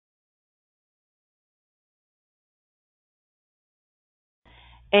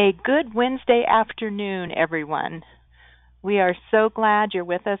A good Wednesday afternoon, everyone. We are so glad you're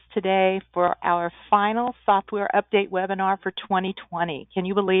with us today for our final software update webinar for 2020. Can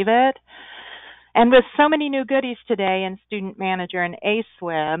you believe it? And with so many new goodies today in Student Manager and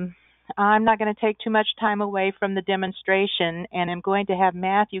ACEware, I'm not going to take too much time away from the demonstration, and I'm going to have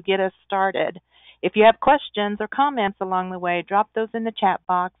Matthew get us started. If you have questions or comments along the way, drop those in the chat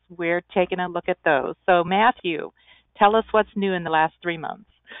box. We're taking a look at those. So Matthew, tell us what's new in the last 3 months.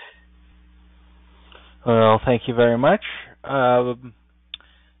 Well, thank you very much.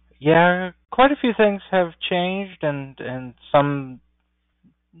 Yeah, quite a few things have changed, and some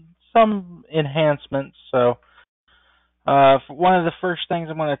enhancements. So, one of the first things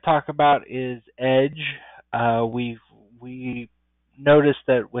I'm going to talk about is Edge. We noticed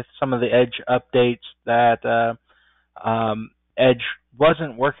that with some of the Edge updates that Edge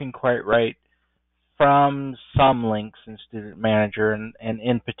wasn't working quite right from some links in Student Manager, and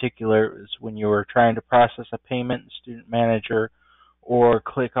in particular, it was when you were trying to process a payment in Student Manager or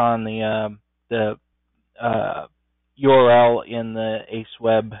click on the URL in the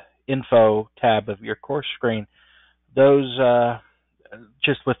ACEweb info tab of your course screen. Those,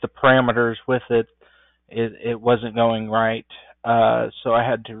 just with the parameters with it wasn't going right. So I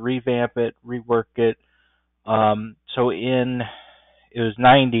had to revamp it, rework it. It was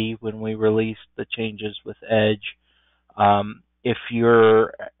 90 when we released the changes with Edge. If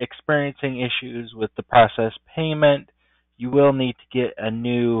you're experiencing issues with the process payment, you will need to get a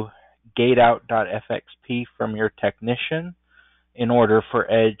new gateout.fxp from your technician in order for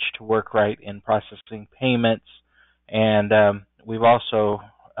Edge to work right in processing payments. And we've also,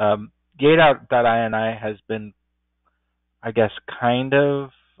 gateout.ini has been, I guess, kind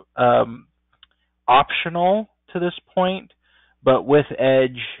of optional to this point. But with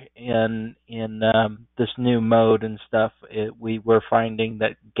Edge in this new mode and stuff, we were finding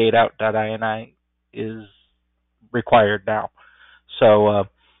that gateout.ini is required now. So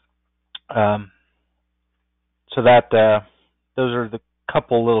those are the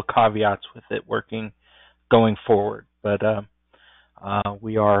couple little caveats with it working going forward. But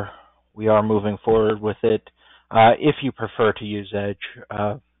we are moving forward with it. If you prefer to use Edge,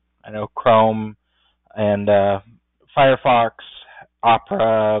 I know Chrome and Firefox,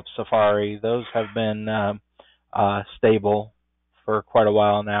 Opera, Safari, those have been stable for quite a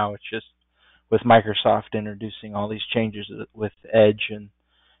while now. It's just with Microsoft introducing all these changes with Edge,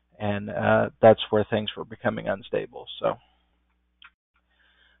 and that's where things were becoming unstable. So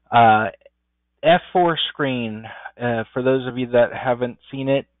F4 screen, for those of you that haven't seen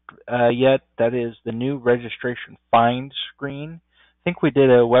it yet, that is the new registration find screen. I think we did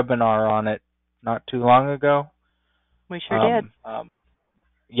a webinar on it not too long ago. We sure did.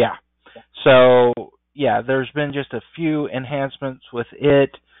 Yeah. So, yeah, there's been just a few enhancements with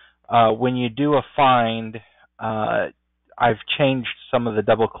it. When you do a find, I've changed some of the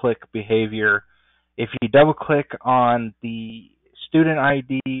double-click behavior. If you double-click on the student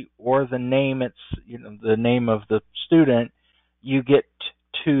ID or the name, the name of the student, you get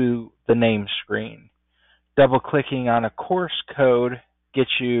to the name screen. Double-clicking on a course code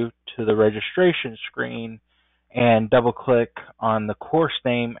gets you to the registration screen, and double-click on the course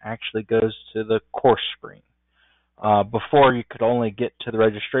name actually goes to the course screen. Before, you could only get to the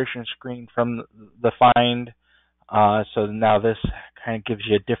registration screen from the find, so now this kind of gives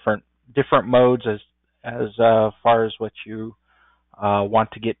you different modes as far as what you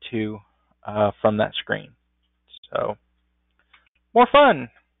want to get to from that screen. So, more fun.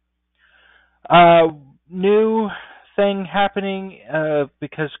 New thing happening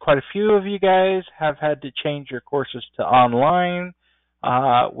because quite a few of you guys have had to change your courses to online.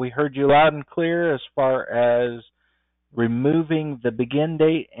 We heard you loud and clear as far as removing the begin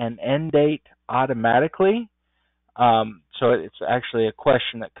date and end date automatically. So it's actually a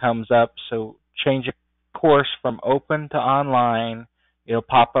question that comes up. So change a course from open to online. It'll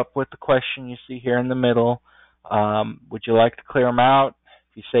pop up with the question you see here in the middle. Would you like to clear them out?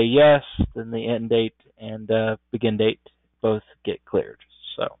 If you say yes, then the end date and begin date both get cleared.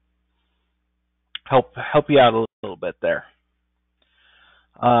 So help you out a little bit there.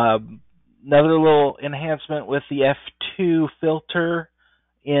 Another little enhancement with the F2 filter,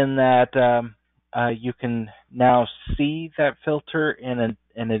 in that you can now see that filter in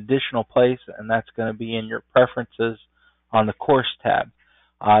an additional place, and that's going to be in your preferences on the course tab.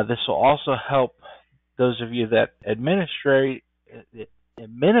 This will also help those of you that administer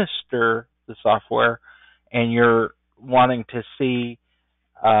the software, and you're wanting to see,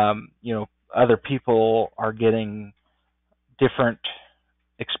 other people are getting different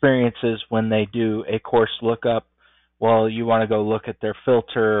experiences when they do a course lookup Well, you want to go look at their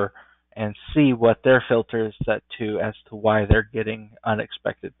filter and see what their filter is set to as to why they're getting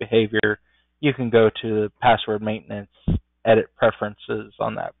unexpected behavior. You can go to the password maintenance, edit preferences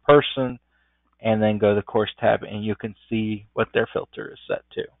on that person, and then go to the course tab and you can see what their filter is set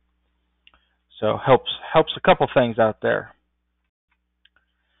to. So helps a couple things out there.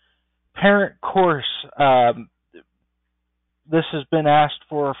 Parent course. This has been asked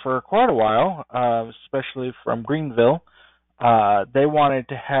for quite a while, especially from Greenville. They wanted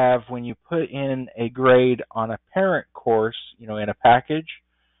to have, when you put in a grade on a parent course, in a package,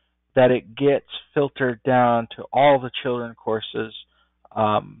 that it gets filtered down to all the children courses,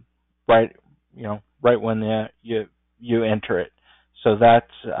 right, right when you enter it. So that's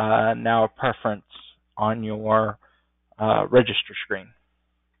now a preference on your register screen.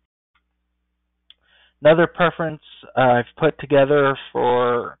 Another preference I've put together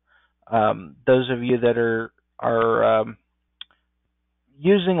for those of you that are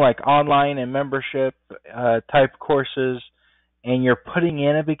using like online and membership type courses, and you're putting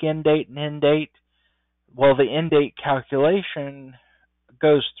in a begin date and end date. Well, the end date calculation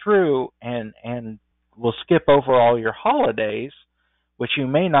goes through and will skip over all your holidays, which you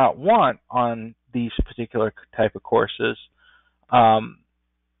may not want on these particular type of courses.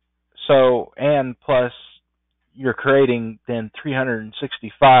 And plus, you're creating then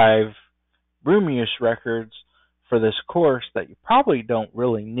 365 room use records for this course that you probably don't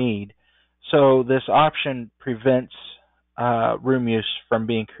really need. So this option prevents room use from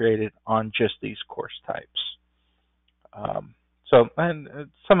being created on just these course types. And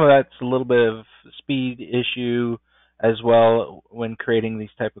some of that's a little bit of speed issue as well when creating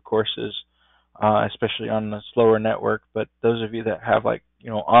these type of courses, especially on a slower network. But those of you that have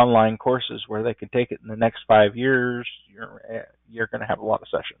online courses where they can take it in the next 5 years, you're going to have a lot of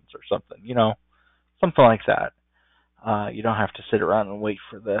sessions or something, something like that. You don't have to sit around and wait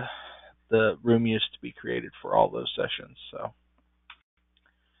for the room use to be created for all those sessions. So,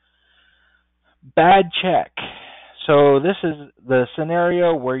 bad check. So this is the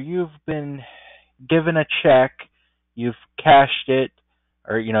scenario where you've been given a check, you've cashed it,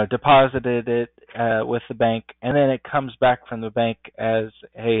 or deposited it with the bank, and then it comes back from the bank as,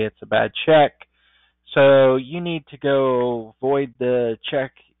 hey, it's a bad check. So you need to go void the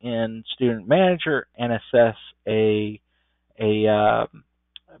check in Student Manager and assess a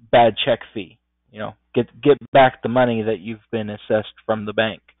bad check fee. Get back the money that you've been assessed from the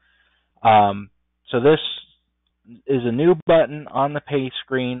bank. So this is a new button on the pay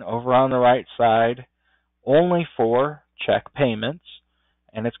screen over on the right side, only for check payments,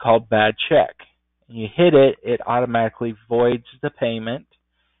 and it's called bad check. And you hit it, it automatically voids the payment.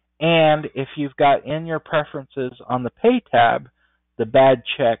 And if you've got in your preferences on the pay tab the bad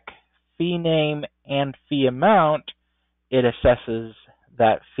check fee name and fee amount, it assesses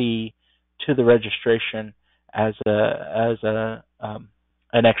that fee to the registration as an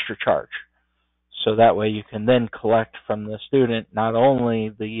extra charge. So that way you can then collect from the student not only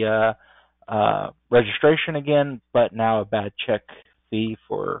the registration again, but now a bad check fee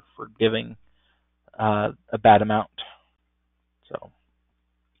for giving a bad amount. So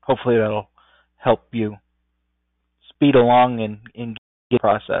hopefully that'll help you speed along and get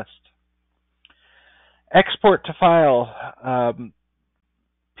processed. Export to file.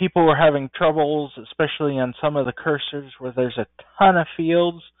 People were having troubles, especially on some of the cursors where there's a ton of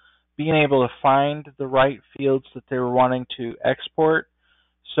fields, being able to find the right fields that they were wanting to export.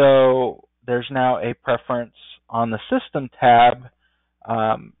 So there's now a preference on the System tab.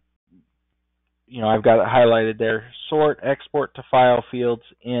 I've got it highlighted there. Sort export to file fields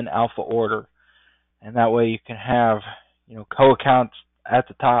in alpha order, and that way you can have co-accounts at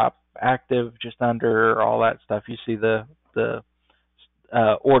the top, active just under, all that stuff. You see the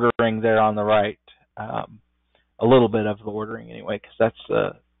ordering there on the right. A little bit of the ordering anyway, because that's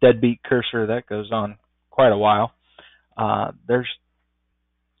the deadbeat cursor that goes on quite a while. There's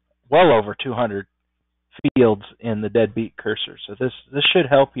well over 200 fields in the deadbeat cursor, so this should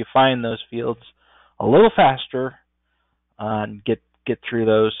help you find those fields a little faster and get through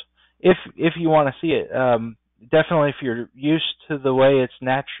those if you want to see it. Definitely, if you're used to the way it's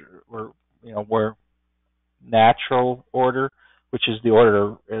natural, or where natural order, which is the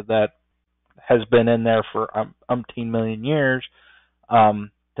order that has been in there for umpteen million years,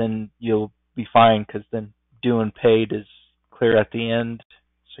 then you'll be fine, because then due and paid is clear at the end,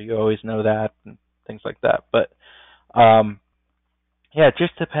 so you always know that and things like that. But it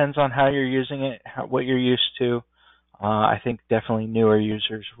just depends on how you're using it, what you're used to. I think definitely newer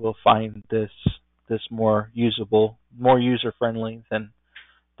users will find this more usable, more user friendly than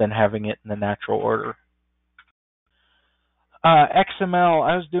having it in the natural order. XML.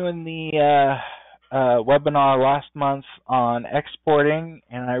 I was doing the webinar last month on exporting,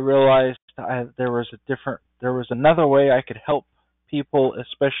 and I realized there was another way I could help people,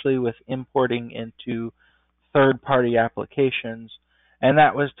 especially with importing into third-party applications, and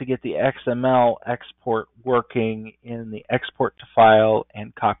that was to get the XML export working in the export to file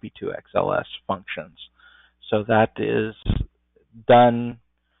and copy to XLS functions. So that is done,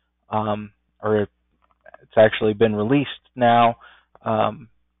 or it's actually been released now.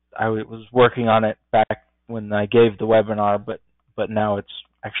 I was working on it back when I gave the webinar, but now it's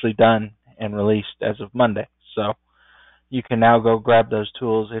actually done and released as of Monday. So you can now go grab those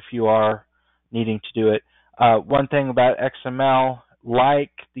tools if you are needing to do it. One thing about XML,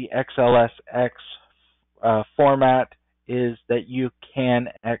 like the XLSX format, is that you can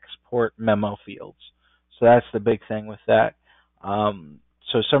export memo fields. So that's the big thing with that.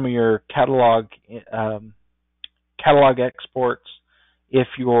 So some of your catalog exports, if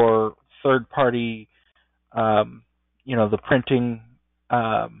your third party, the printing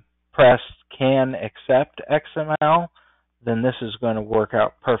press can accept XML, then this is going to work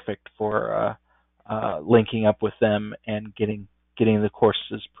out perfect for linking up with them and getting the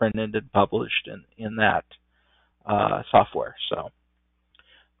courses printed and published in that software. So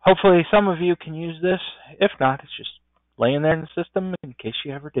hopefully some of you can use this. If not, it's just laying there in the system in case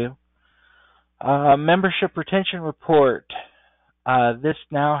you ever do. Membership retention report. This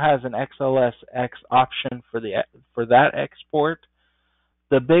now has an XLSX option for that export.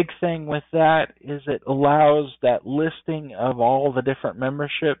 The big thing with that is it allows that listing of all the different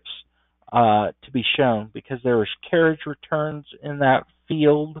memberships to be shown, because there was carriage returns in that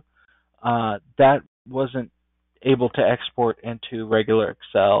field that wasn't able to export into regular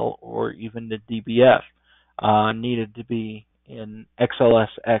Excel or even the DBF. Needed to be in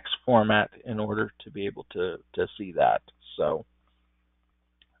XLSX format in order to be able to see that. So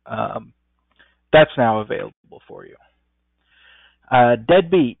that's now available for you.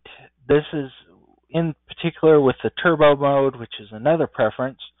 Deadbeat. This is in particular with the turbo mode, which is another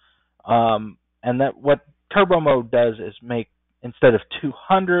preference. And that what turbo mode does is make, instead of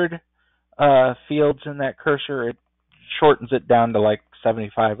 200 fields in that cursor, it shortens it down to like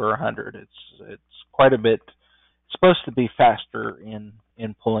 75 or 100. It's quite a bit. It's supposed to be faster in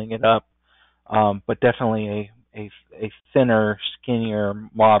pulling it up, but definitely a thinner, skinnier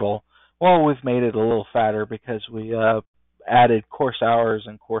model. Well, we've made it a little fatter because we added course hours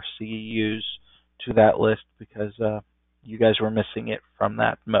and course CEUs to that list because you guys were missing it from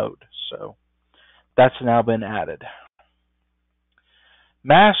that mode. So that's now been added.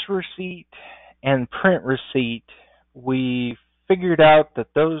 Mass receipt and print receipt, we figured out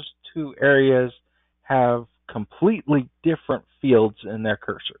that those two areas have completely different fields in their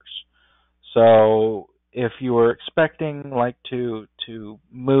cursors. So if you were expecting like to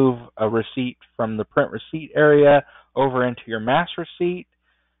move a receipt from the print receipt area over into your mass receipt,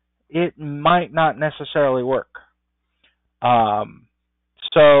 it might not necessarily work.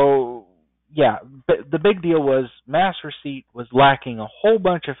 So yeah, the big deal was mass receipt was lacking a whole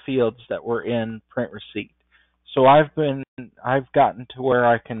bunch of fields that were in print receipt. So I've gotten to where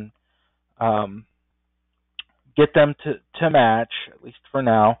I can get them to match, at least for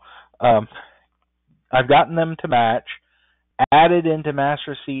now. I've gotten them to match, added into mass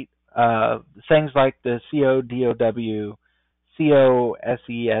receipt things like the CODOW,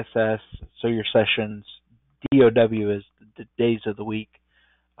 COSESS, so your sessions, DOW is the days of the week.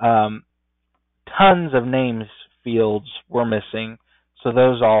 Tons of names fields were missing, so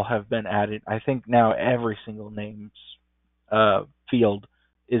those all have been added. I think now every single names field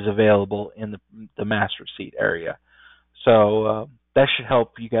is available in the mass receipt area. So that should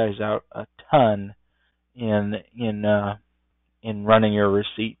help you guys out a ton in running your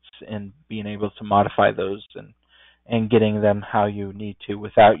receipts and being able to modify those and getting them how you need to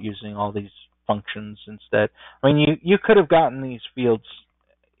without using all these functions instead. I mean, you could have gotten these fields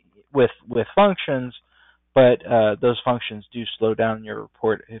with functions, but those functions do slow down your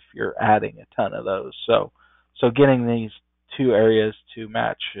report if you're adding a ton of those. So getting these two areas to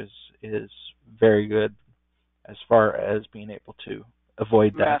match is very good as far as being able to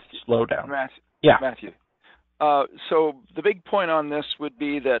avoid that slowdown. Matthew. So the big point on this would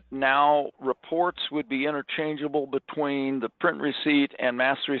be that now reports would be interchangeable between the print receipt and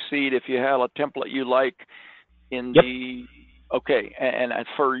mass receipt if you had a template you like in the... Okay, and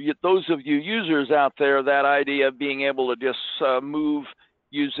for those of you users out there, that idea of being able to just move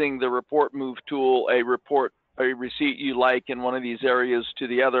using the report move tool, a receipt you like in one of these areas to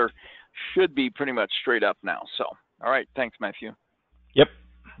the other should be pretty much straight up now. So, all right, thanks, Matthew. Yep.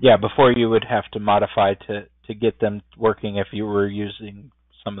 Yeah, before you would have to modify to get them working if you were using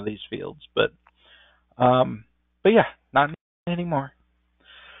some of these fields. But yeah, not anymore.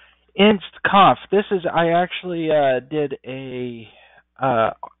 InstConf. I actually did a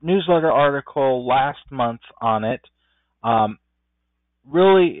newsletter article last month on it.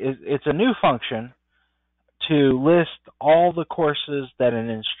 Really, it's a new function to list all the courses that an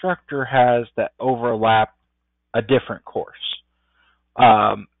instructor has that overlap a different course.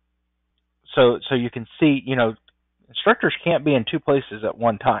 So you can see, instructors can't be in two places at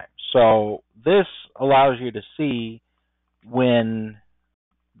one time. So this allows you to see when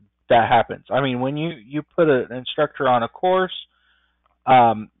that happens. I mean, when you put an instructor on a course,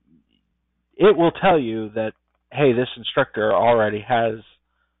 it will tell you that, hey, this instructor already has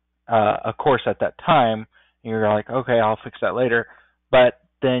a course at that time. And you're like, okay, I'll fix that later. But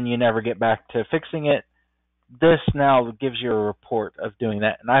then you never get back to fixing it. This now gives you a report of doing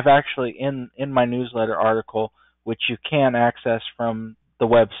that. And I've actually, in my newsletter article, which you can access from the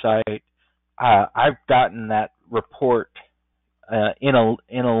website, I've gotten that report in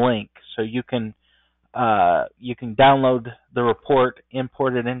a link, so you can download the report,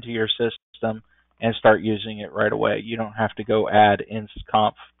 import it into your system, and start using it right away. You don't have to go add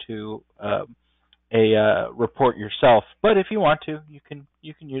InstConf to a report yourself, but if you want to, you can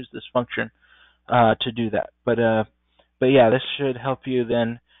use this function to do that. But yeah, this should help you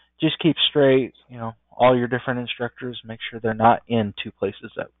then just keep straight, all your different instructors, make sure they're not in two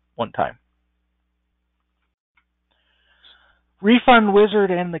places at one time. Refund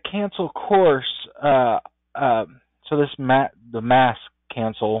Wizard and the cancel course. So the mass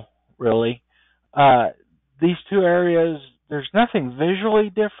cancel, really. These two areas, there's nothing visually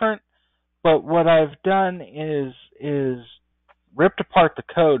different, but what I've done is ripped apart the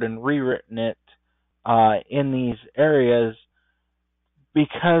code and rewritten it in these areas,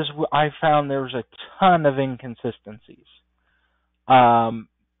 because I found there was a ton of inconsistencies.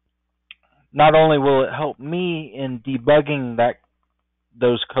 Not only will it help me in debugging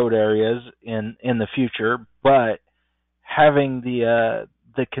those code areas in the future, but having the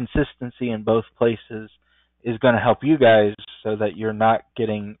consistency in both places is going to help you guys so that you're not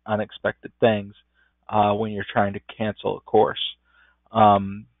getting unexpected things when you're trying to cancel a course.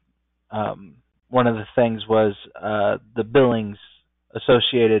 One of the things was the billings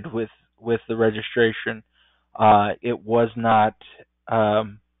associated with the registration. It was not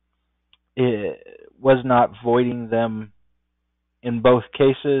voiding them in both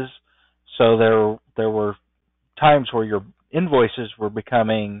cases, so there were times where your invoices were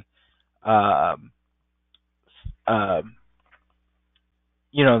becoming on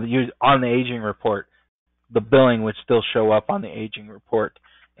the aging report, the billing would still show up on the aging report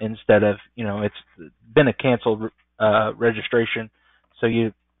instead of, it's been a canceled registration, so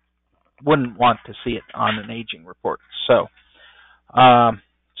you wouldn't want to see it on an aging report. So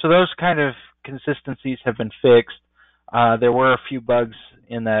those kind of consistencies have been fixed. There were a few bugs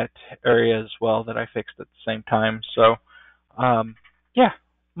in that area as well that I fixed at the same time. So yeah,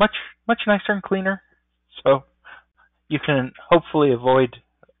 much nicer and cleaner. So you can hopefully avoid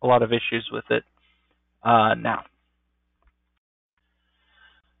a lot of issues with it now.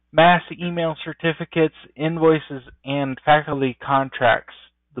 Mass email certificates, invoices, and faculty contracts.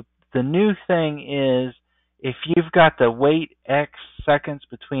 The new thing is, if you've got to wait X seconds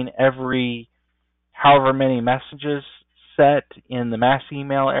between every however many messages set in the mass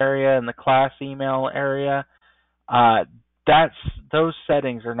email area and the class email area, those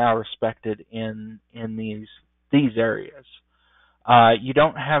settings are now respected in these areas. You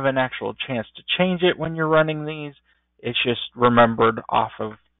don't have an actual chance to change it when you're running these. It's just remembered off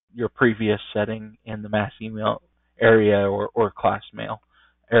of your previous setting in the mass email area or class mail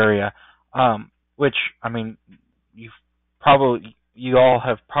area, which, I mean, you all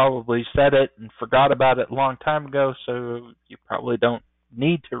have probably set it and forgot about it a long time ago, so you probably don't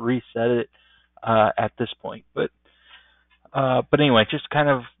need to reset it at this point. But anyway, just kind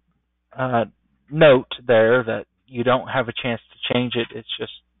of note there that you don't have a chance to change it.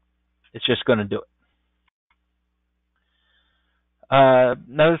 It's just going to do it.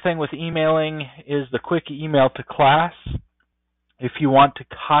 Another thing with emailing is the quick email to class. If you want to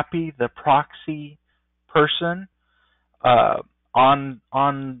copy the proxy person on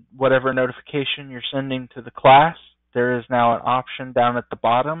whatever notification you're sending to the class, there is now an option down at the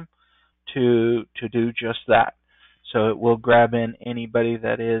bottom to do just that. So it will grab in anybody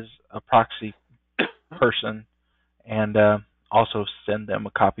that is a proxy person and also send them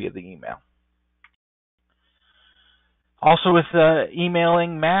a copy of the email. Also with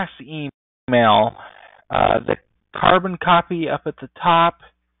emailing, mass email, the carbon copy up at the top,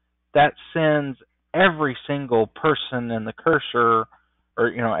 that sends every single person in the cursor,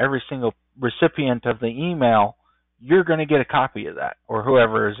 or every single recipient of the email, you're going to get a copy of that, or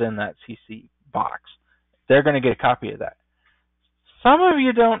whoever is in that CC box, they're going to get a copy of that. Some of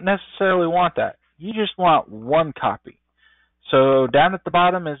you don't necessarily want that. You just want one copy. So down at the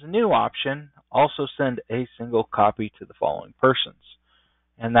bottom is a new option. Also send a single copy to the following persons.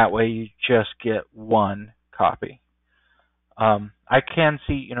 And that way you just get one copy. I can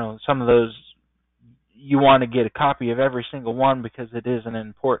see, some of those, you want to get a copy of every single one because it is an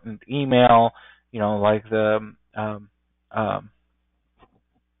important email, like the, I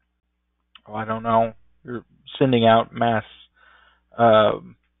don't know, you're sending out mass, I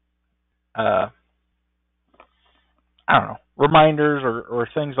don't know, reminders or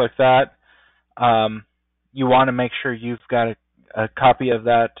things like that. You want to make sure you've got a copy of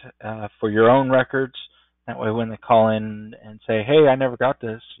that for your own records. That way when they call in and say, hey, I never got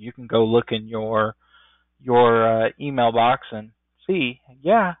this, you can go look in your email box and see,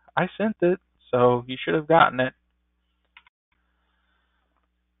 yeah, I sent it, so you should have gotten it.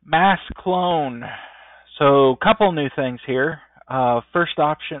 Mass clone. So a couple new things here. First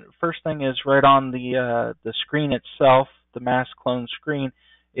thing is right on the screen itself. The mass clone screen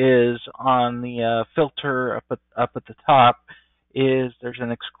is on the filter up at the top. There's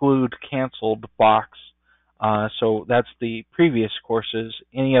an exclude canceled box. So that's the previous courses.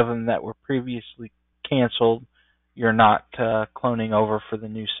 Any of them that were previously canceled, you're not cloning over for the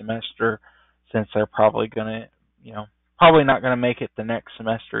new semester, since they're probably not going to make it the next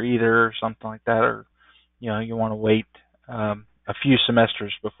semester either, or something like that, or you want to wait a few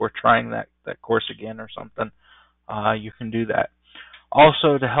semesters before trying that course again or something. You can do that.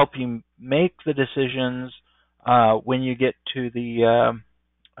 Also, to help you make the decisions when you get to the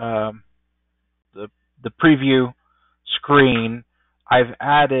preview screen, I've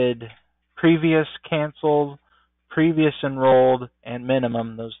added previous canceled, previous enrolled, and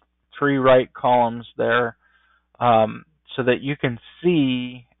minimum, those three right columns there, so that you can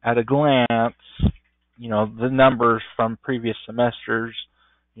see at a glance, the numbers from previous semesters,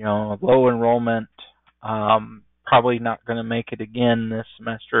 low enrollment, probably not going to make it again this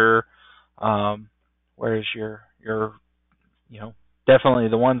semester, whereas you're definitely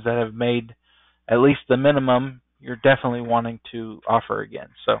the ones that have made at least the minimum, you're definitely wanting to offer again.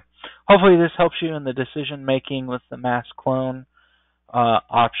 So hopefully this helps you in the decision making with the mass clone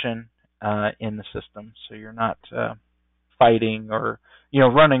option in the system, so you're not fighting or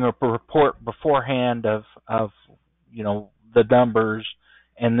running a report beforehand of the numbers,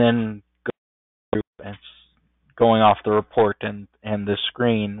 and then going off the report and the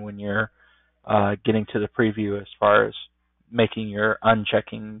screen when you're getting to the preview, as far as making your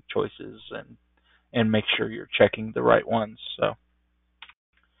unchecking choices and make sure you're checking the right ones. So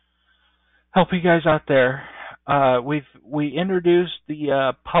help you guys out there. We introduced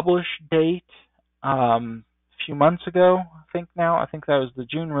the publish date a few months ago, I think that was the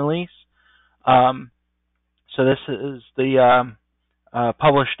June release. So this is the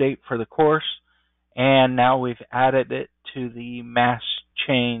publish date for the course, and now we've added it to the mass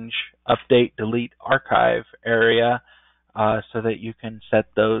change, update, delete, archive area, so that you can set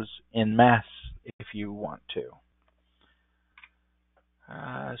those in mass if you want to.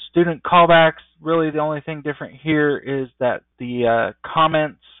 Student callbacks, really the only thing different here is that the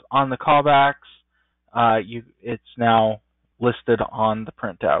comments on the callbacks, it's now listed on the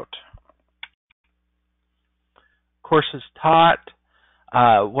printout. Courses taught,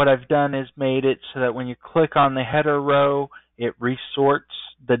 what I've done is made it so that when you click on the header row, it resorts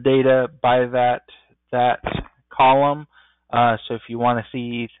the data by that column. So if you want to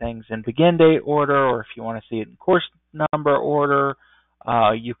see things in begin date order, or if you want to see it in course number order,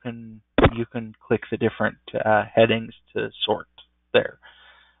 you can click the different headings to sort there.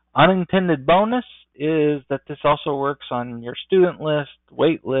 Unintended bonus is that this also works on your student list,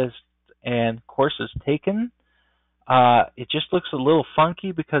 wait list, and courses taken. It just looks a little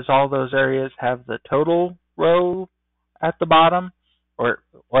funky because all those areas have the total row at the bottom,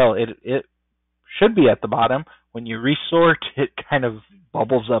 it should be at the bottom. When you resort, it kind of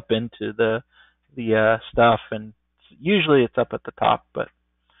bubbles up into the stuff, and usually it's up at the top, but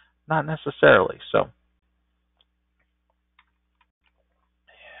not necessarily. So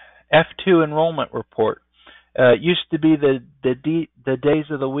F2 enrollment report. Used to be the days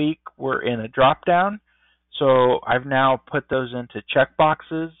of the week were in a drop down, so I've now put those into check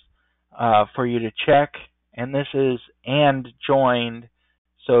boxes for you to check, and this is and joined.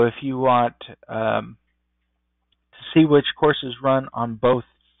 So if you want to see which courses run on both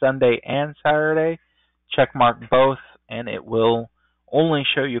Sunday and Saturday, check mark both, and it will only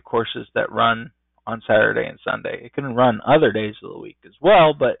show you courses that run on Saturday and Sunday. It can run other days of the week as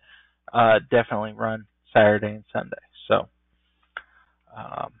well, but definitely run Saturday and Sunday. So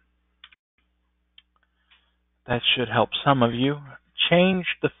um, that should help some of you. Change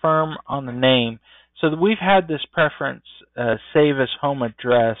the firm on the name. So we've had this preference, save as home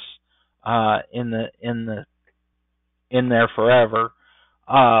address, in there forever.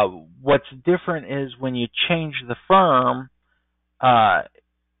 What's different is when you change the firm,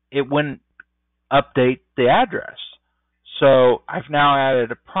 it wouldn't update the address. So I've now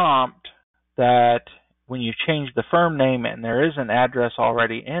added a prompt that when you change the firm name and there is an address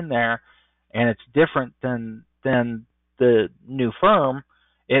already in there and it's different than the new firm,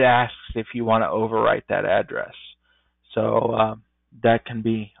 it asks if you want to overwrite that address. So that can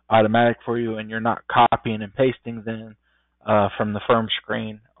be automatic for you, and you're not copying and pasting then from the firm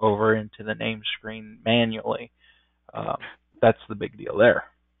screen over into the name screen manually. That's the big deal there.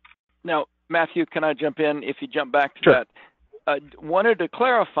 Now, Matthew, can I jump in if you jump back to Sure. that? Wanted to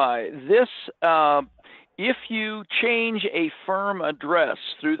clarify this. If you change a firm address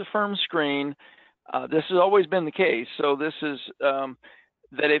through the firm screen, this has always been the case. So this is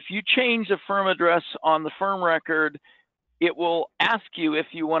that if you change the firm address on the firm record, it will ask you if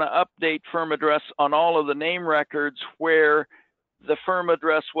you want to update firm address on all of the name records where the firm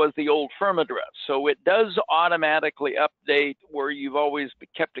address was the old firm address. So it does automatically update where you've always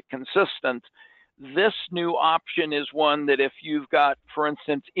kept it consistent. This new option is one that if you've got, for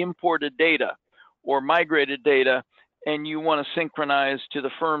instance, imported data or migrated data and you want to synchronize to the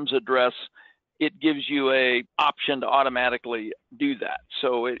firm's address, it gives you a option to automatically do that.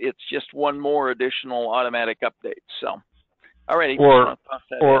 So it's just one more additional automatic update. So, alrighty. Or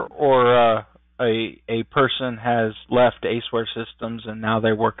a person has left ACEware Systems and now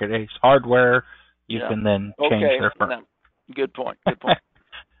they work at Ace Hardware. You can then change their firm. No. Good point. Good point.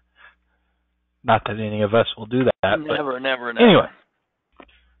 Not that any of us will do that. Never. Anyway, of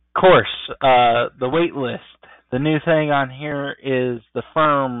course, the wait list. The new thing on here is the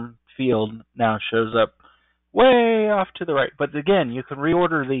firm field now shows up way off to the right. But again, you can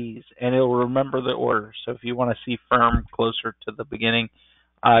reorder these and it'll remember the order. So if you want to see firm closer to the beginning,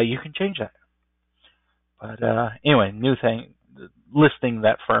 you can change that. But anyway, new thing, listing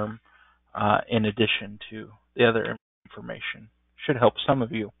that firm in addition to the other information should help some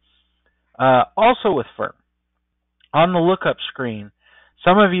of you. Also with firm, on the lookup screen,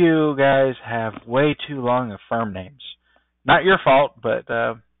 some of you guys have way too long of firm names. Not your fault, but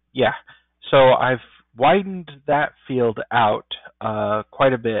yeah. So I've widened that field out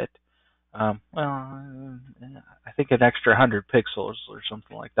quite a bit. Well, I think an extra 100 pixels or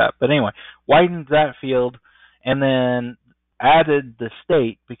something like that. But anyway, widened that field and then added the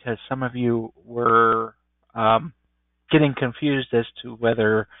state because some of you were getting confused as to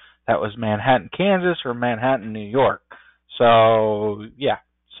whether that was Manhattan, Kansas or Manhattan, New York. So, yeah.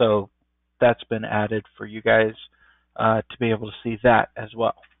 So that's been added for you guys to be able to see that as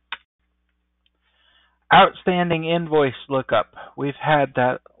well. Outstanding invoice lookup. We've had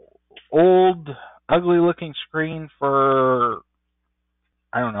that old, ugly-looking screen for,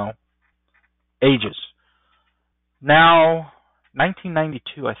 I don't know, ages. Now,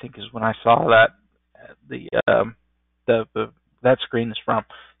 1992, I think, is when I saw that that screen is from.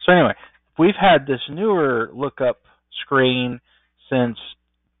 So anyway, we've had this newer lookup screen since,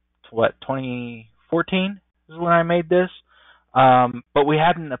 2014 is when I made this, but we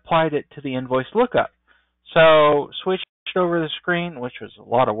hadn't applied it to the invoice lookup. So switched over the screen, which was a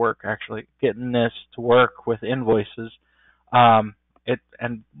lot of work actually, getting this to work with invoices. And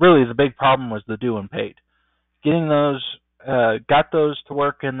really the big problem was the due and paid. Getting those, got those to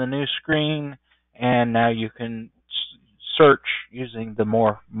work in the new screen, and now you can search using the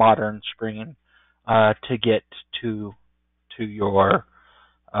more modern screen to get to your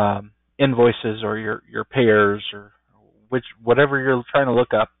invoices or your payers or whatever you're trying to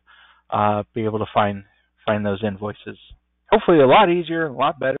look up. Be able to find those invoices. Hopefully a lot easier, a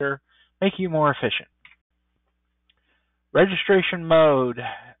lot better, make you more efficient. Registration mode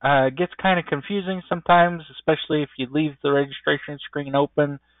gets kind of confusing sometimes, especially if you leave the registration screen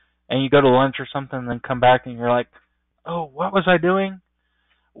open and you go to lunch or something and then come back and you're like, oh, what was I doing?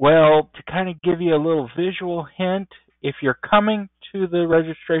 Well, to kind of give you a little visual hint, if you're coming to the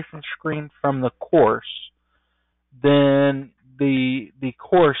registration screen from the course, then the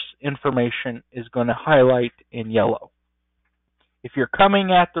course information is going to highlight in yellow. If you're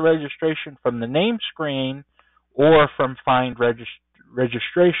coming at the registration from the name screen or from Find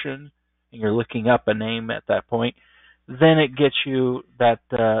Registration, and you're looking up a name at that point, then it gets you that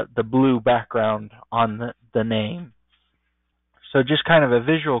the blue background on the name. So just kind of a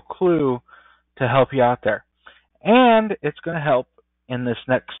visual clue to help you out there. And it's going to help in this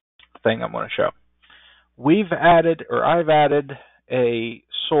next thing I'm going to show. I've added a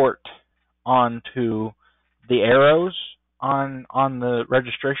sort onto the arrows on the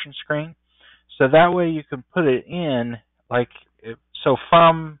registration screen. So that way you can put it in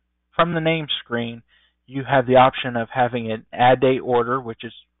from the name screen, you have the option of having an add date order, which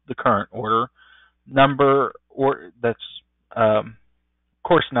is the current order, number or that's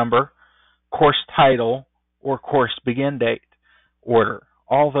course number, course title, or course begin date order.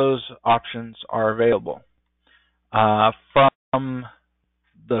 All those options are available. From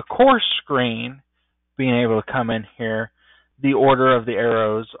the course screen, being able to come in here, the order of the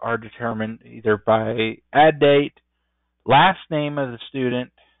arrows are determined either by add date, last name,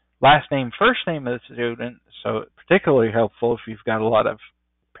 first name of the student, so particularly helpful if you've got a lot of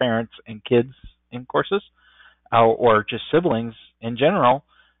parents and kids in courses, or just siblings in general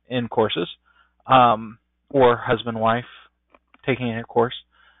in courses, or husband, wife taking a course.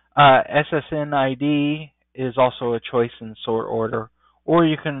 SSN ID is also a choice in sort order, or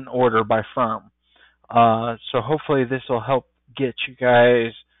you can order by firm. So hopefully this will help get you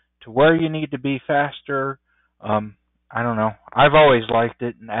guys to where you need to be faster. I don't know. I've always liked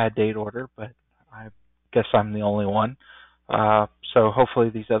it in add date order, but I guess I'm the only one. So hopefully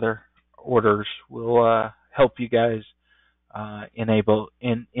these other orders will help you guys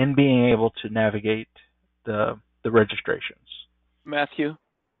in being able to navigate the registrations. Matthew?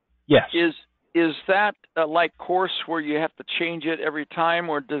 Yes. Is that like course where you have to change it every time,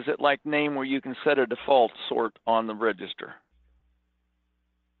 or does it like name where you can set a default sort on the register?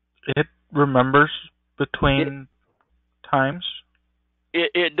 It remembers between times.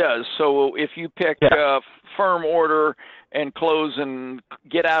 It does. So if you pick firm order and close and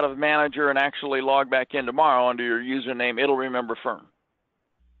get out of manager and actually log back in tomorrow under your username, it'll remember firm.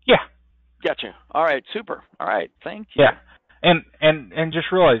 Yeah. Gotcha. All right. Super. All right. Thank you. Yeah. And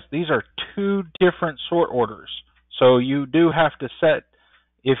just realize these are two different sort orders. So you do have to set,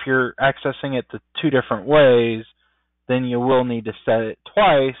 if you're accessing it the two different ways, then you will need to set it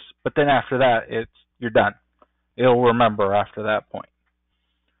twice, but then after that you're done. It'll remember after that point.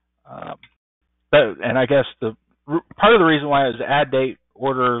 And I guess part of the reason why it was add date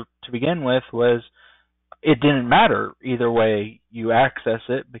order to begin with was it didn't matter either way you access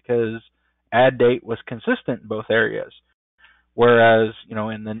it, because add date was consistent in both areas. Whereas,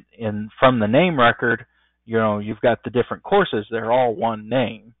 from the name record, you've got the different courses, they're all one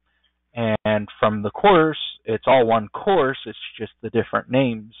name. And from the course, it's all one course, it's just the different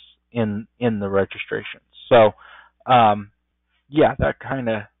names in the registrations. So, that kind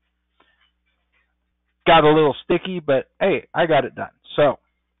of got a little sticky, but hey, I got it done. So,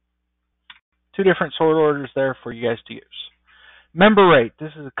 two different sort orders there for you guys to use. Member rate.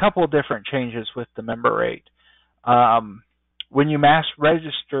 This is a couple of different changes with the member rate. When you mass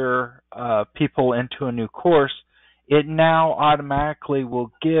register people into a new course, it now automatically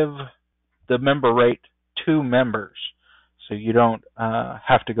will give the member rate to members. So you don't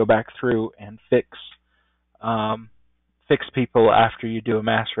have to go back through and fix people after you do a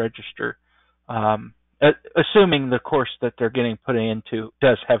mass register. Assuming the course that they're getting put into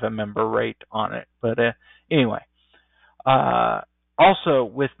does have a member rate on it. But anyway. Also,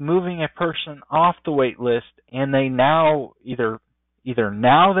 with moving a person off the wait list, and they now either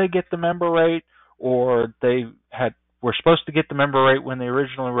now they get the member rate, or were supposed to get the member rate when they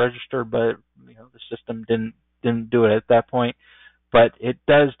originally registered, but the system didn't do it at that point. But it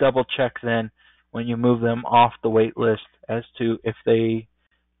does double check then when you move them off the wait list as to if they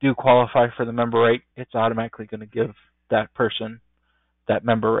do qualify for the member rate. It's automatically going to give that person that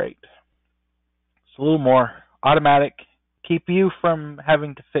member rate. It's a little more automatic. Keep you from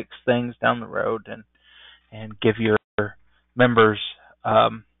having to fix things down the road and give your members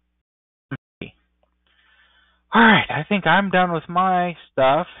all right, I think I'm done with my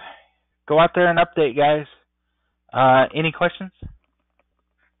stuff. Go out there and update, guys. Any questions?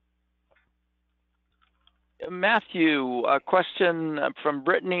 Matthew, a question from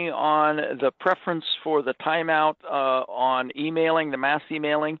Brittany on the preference for the timeout on emailing, the mass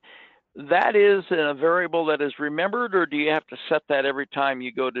emailing. That is a variable that is remembered, or do you have to set that every time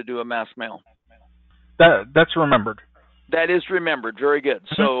you go to do a mass mail? That's remembered. That is remembered. Very good.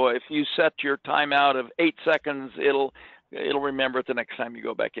 Mm-hmm. So if you set your timeout of 8 seconds, it'll remember it the next time you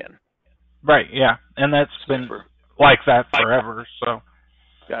go back in. Right, yeah. And that's been like that forever. So.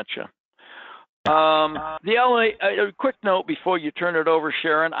 Gotcha. The only a quick note before you turn it over,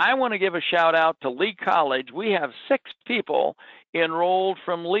 Sharon, I want to give a shout out to Lee College. We have 6 people enrolled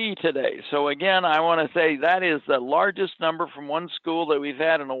from Lee today. So again, I want to say that is the largest number from one school that we've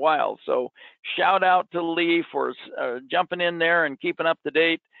had in a while. So shout out to Lee for jumping in there and keeping up to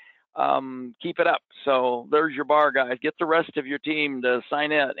date. Keep it up. So there's your bar, guys. Get the rest of your team to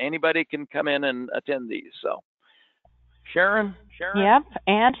sign in. Anybody can come in and attend these. So Sharon? Yep.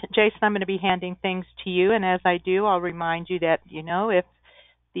 And Jason, I'm going to be handing things to you. And as I do, I'll remind you that, if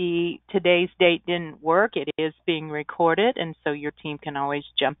today's date didn't work, it is being recorded. And so your team can always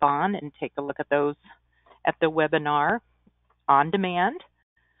jump on and take a look at those at the webinar on demand.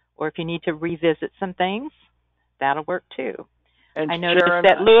 Or if you need to revisit some things, that'll work too. And I noticed Sharon,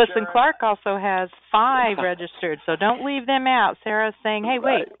 that Lewis and Clark also has 5 registered, so don't leave them out. Sarah's saying, "Hey,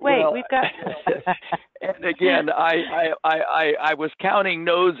 wait, well, we've got." And again, I was counting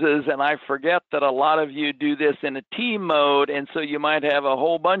noses, and I forget that a lot of you do this in a team mode, and so you might have a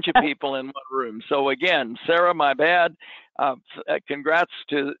whole bunch of people in one room. So again, Sarah, my bad. Congrats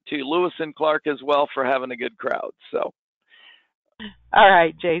to Lewis and Clark as well for having a good crowd. So. All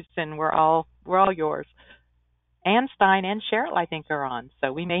right, Jason, we're all yours. Ann Stein and Cheryl, I think, are on,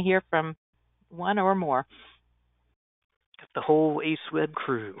 so we may hear from one or more. The whole ACEware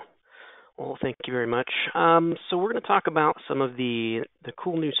crew. Well, thank you very much. So we're going to talk about some of the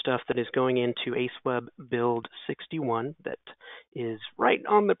cool new stuff that is going into ACEware Build 61 that is right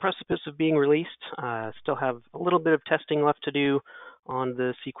on the precipice of being released. Still have a little bit of testing left to do on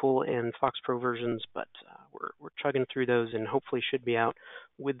the SQL and Fox Pro versions, but we're chugging through those and hopefully should be out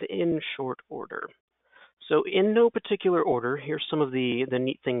within short order. So in no particular order, here's some of the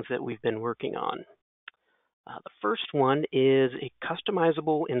neat things that we've been working on. The first one is a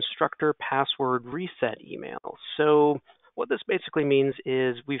customizable instructor password reset email. So what this basically means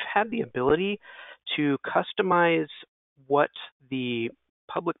is we've had the ability to customize what the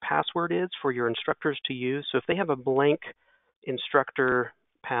public password is for your instructors to use. So if they have a blank instructor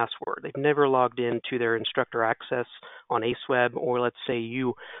password, they've never logged into their instructor access on ACEware, or let's say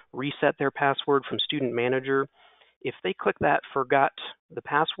you reset their password from Student Manager, if they click that forgot the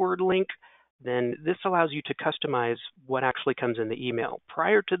password link, then this allows you to customize what actually comes in the email.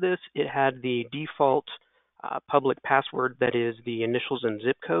 Prior to this, it had the default public password that is the initials and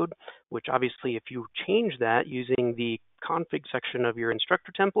zip code, which obviously if you change that using the config section of your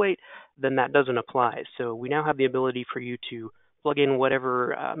instructor template, then that doesn't apply. So we now have the ability for you to plug in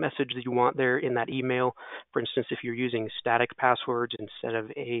whatever message that you want there in that email. For instance, if you're using static passwords instead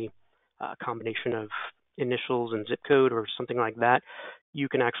of a combination of initials and zip code or something like that, you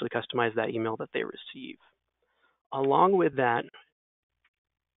can actually customize that email that they receive. Along with that,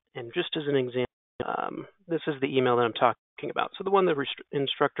 and just as an example, this is the email that I'm talking about. So the one the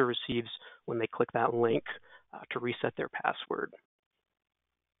instructor receives when they click that link to reset their password.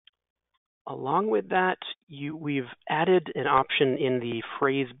 Along with that, we've added an option in the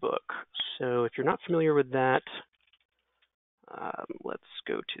phrase book. So if you're not familiar with that, let's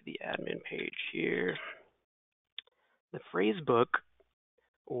go to the admin page here. The phrase book,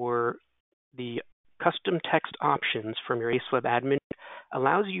 or the custom text options from your ACEware admin,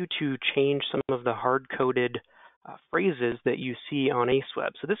 allows you to change some of the hard-coded phrases that you see on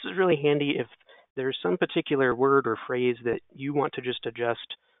ACEware. So this is really handy if there's some particular word or phrase that you want to just adjust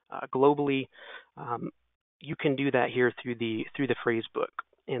globally. You can do that here through the phrase book.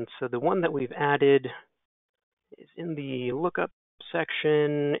 And so the one that we've added is in the lookup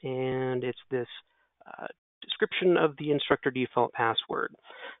section, and it's this description of the instructor default password.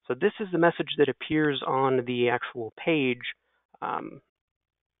 So this is the message that appears on the actual page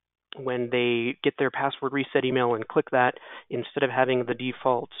when they get their password reset email and click that. Instead of having the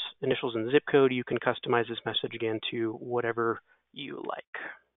default initials and zip code, you can customize this message again to whatever you like.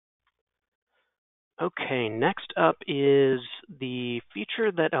 Okay, next up is the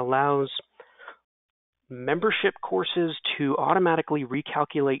feature that allows membership courses to automatically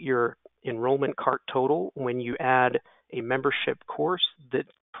recalculate your enrollment cart total when you add a membership course that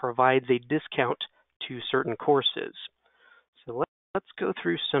provides a discount to certain courses. So let's go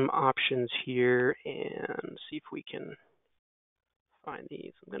through some options here and see if we can find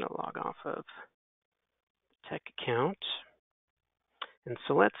these. I'm going to log off of the tech account. And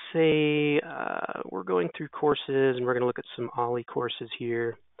so let's say we're going through courses and we're going to look at some Ollie courses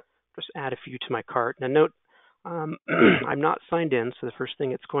here. Just add a few to my cart. Now note, I'm not signed in, so the first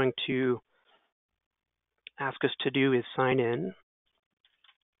thing it's going to ask us to do is sign in.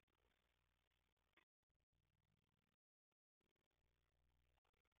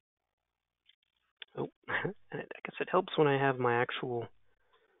 Oh, I guess it helps when I have my actual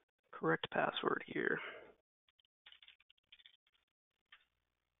correct password here.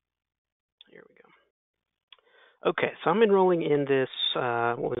 Here we go. Okay, so I'm enrolling in this,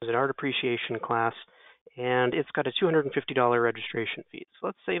 art appreciation class, and it's got a $250 registration fee. So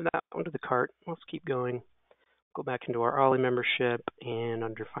let's save that one to the cart. Let's keep going. Go back into our Ollie membership, and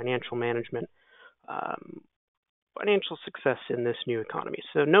under financial management, financial success in this new economy.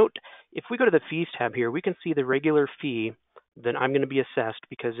 So note, if we go to the fees tab here, we can see the regular fee that I'm going to be assessed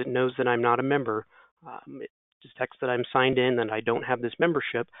because it knows that I'm not a member. It detects that I'm signed in and I don't have this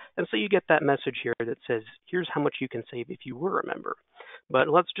membership. And so you get that message here that says, here's how much you can save if you were a member. But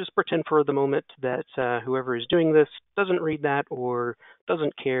let's just pretend for the moment that whoever is doing this doesn't read that or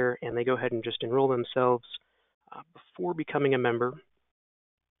doesn't care, and they go ahead and just enroll themselves before becoming a member.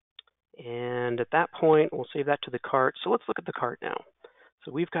 And at that point, we'll save that to the cart. So let's look at the cart now.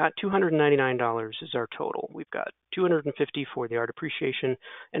 So we've got $299 is our total. We've got $250 for the art appreciation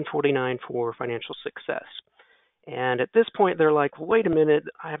and $49 for financial success. And at this point, they're like, well, wait a minute,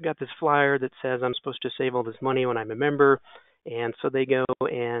 I've got this flyer that says I'm supposed to save all this money when I'm a member. And so they go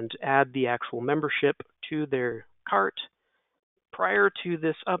and add the actual membership to their cart. Prior to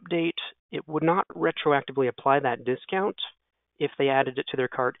this update, it would not retroactively apply that discount if they added it to their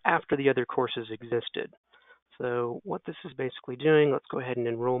cart after the other courses existed. So what this is basically doing, let's go ahead and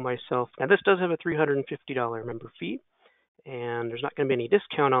enroll myself. Now this does have a $350 member fee, and there's not going to be any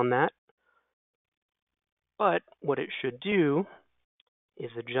discount on that. But what it should do is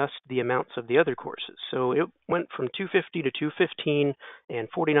adjust the amounts of the other courses. So it went from $250 to $215 and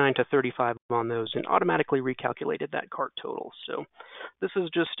 $49 to $35 on those, and automatically recalculated that cart total. So this is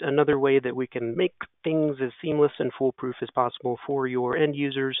just another way that we can make things as seamless and foolproof as possible for your end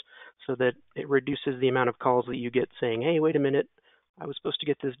users, so that it reduces the amount of calls that you get saying, hey, wait a minute, I was supposed to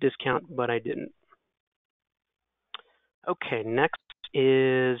get this discount, but I didn't. Okay, next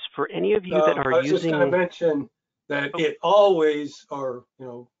is for any of you that are using... I was just going to mention that it always, or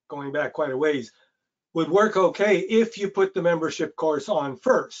going back quite a ways, would work okay if you put the membership course on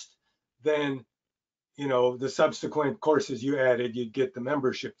first. Then, the subsequent courses you added, you'd get the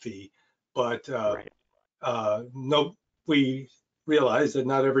membership fee. But no, we realize that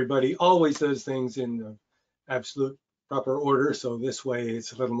not everybody always does things in the absolute proper order. So this way,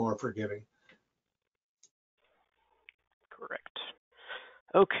 it's a little more forgiving. Correct.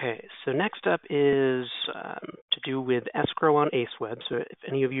 Okay, so next up is to do with escrow on ACEware. So if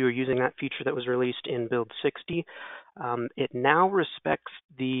any of you are using that feature that was released in build 60, it now respects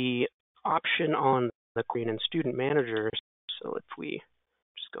the option on the Green and Student Managers. So if we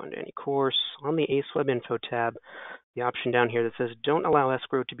just go into any course, on the ACEware info tab, the option down here that says don't allow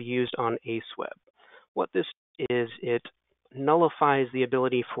escrow to be used on ACEware. What this is, it nullifies the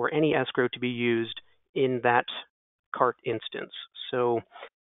ability for any escrow to be used in that cart instance. So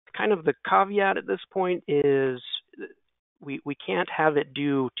kind of the caveat at this point is we can't have it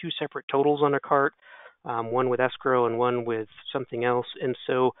do two separate totals on a cart, one with escrow and one with something else. And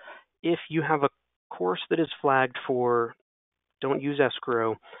so if you have a course that is flagged for don't use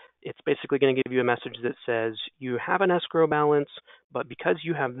escrow, it's basically going to give you a message that says you have an escrow balance, but because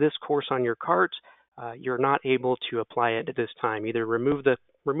you have this course on your cart, you're not able to apply it at this time. Either remove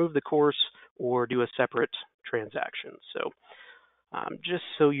the course or do a separate transaction. So just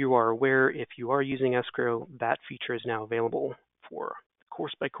so you are aware, if you are using escrow, that feature is now available for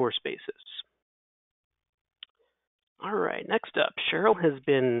course-by-course basis. All right, next up, Cheryl has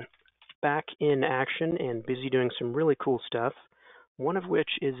been back in action and busy doing some really cool stuff, one of which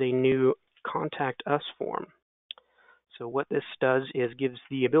is a new Contact Us form. So what this does is gives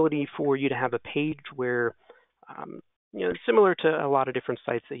the ability for you to have a page where similar to a lot of different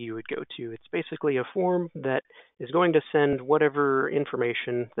sites that you would go to. It's basically a form that is going to send whatever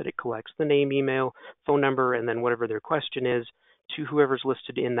information that it collects, the name, email, phone number, and then whatever their question is, to whoever's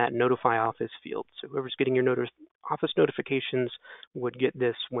listed in that Notify Office field. So whoever's getting your office notifications would get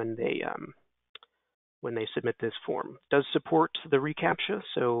this when they submit this form. It does support the reCAPTCHA,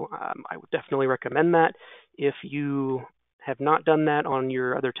 so I would definitely recommend that. If you have not done that on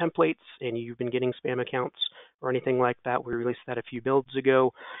your other templates and you've been getting spam accounts or anything like that, we released that a few builds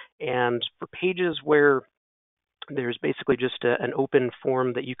ago. And for pages where there's basically just an open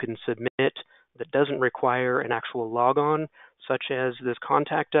form that you can submit that doesn't require an actual logon, such as this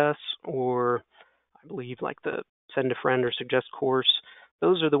Contact Us or I believe like the Send a Friend or Suggest Course,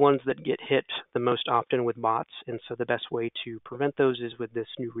 those are the ones that get hit the most often with bots. And so the best way to prevent those is with this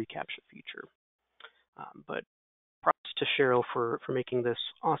new reCAPTCHA feature. But props to Cheryl for making this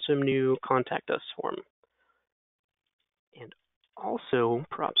awesome new Contact Us form. And also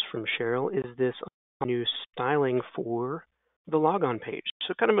props from Cheryl is this new styling for the logon page.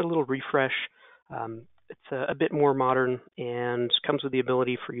 So kind of a little refresh. It's a bit more modern and comes with the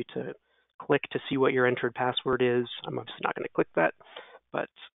ability for you to click to see what your entered password is. I'm obviously not going to click that, but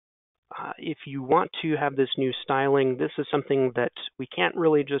if you want to have this new styling, this is something that we can't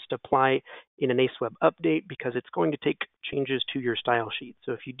really just apply in an ACEware update because it's going to take changes to your style sheet.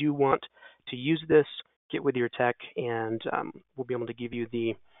 So if you do want to use this, get with your tech and we'll be able to give you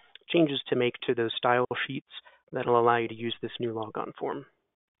the changes to make to those style sheets that'll allow you to use this new logon form.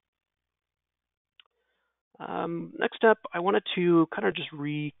 Next up, I wanted to kind of just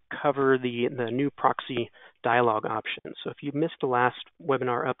recover the new proxy dialog options. So if you missed the last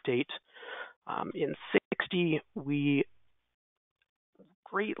webinar update, in 60, we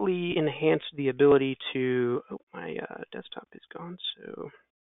greatly enhanced the ability to, oh, my desktop is gone, so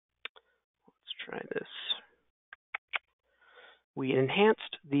let's try this. We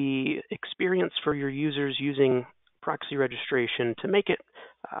enhanced the experience for your users using proxy registration to make it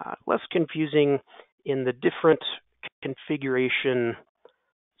less confusing in the different configuration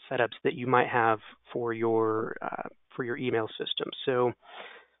setups that you might have for your email system. So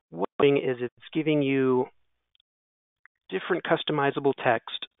what it's doing is it's giving you different customizable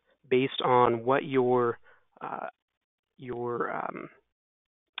text based on what your I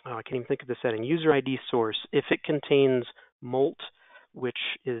can't even think of the setting, user ID source. If it contains molt, which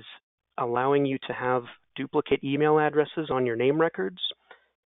is allowing you to have duplicate email addresses on your name records,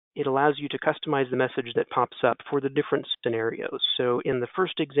 it allows you to customize the message that pops up for the different scenarios. So in the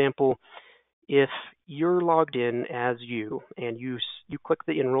first example, if you're logged in as you and you click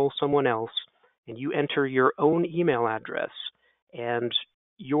the enroll someone else and you enter your own email address and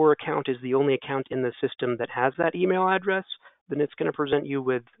your account is the only account in the system that has that email address, then it's going to present you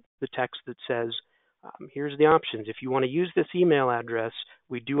with the text that says, here's the options. If you want to use this email address,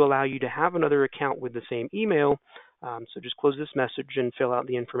 we do allow you to have another account with the same email. So just close this message and fill out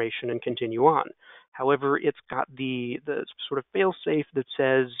the information and continue on. However, it's got the sort of fail-safe that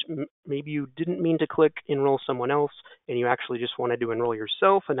says maybe you didn't mean to click enroll someone else and you actually just wanted to enroll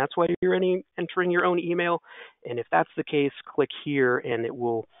yourself, and that's why you're entering your own email. And if that's the case, click here and it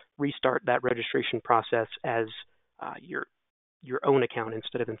will restart that registration process as your own account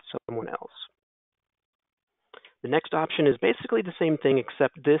instead of in someone else. The next option is basically the same thing,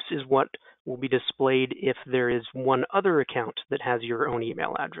 except this is what will be displayed if there is one other account that has your own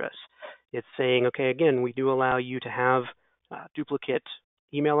email address. It's saying, okay, again, we do allow you to have duplicate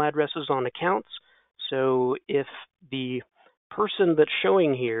email addresses on accounts. So if the person that's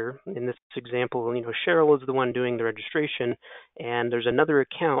showing here, in this example, Cheryl is the one doing the registration, and there's another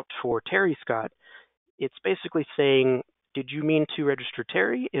account for Terry Scott, it's basically saying, did you mean to register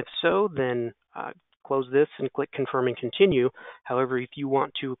Terry? If so, then close this and click confirm and continue. However, if you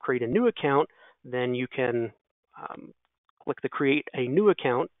want to create a new account, then you can click the create a new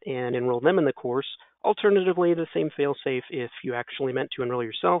account and enroll them in the course. Alternatively, the same fail-safe, if you actually meant to enroll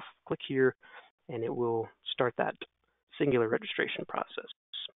yourself, click here and it will start that singular registration process.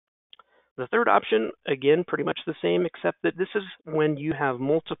 The third option, again, pretty much the same, except that this is when you have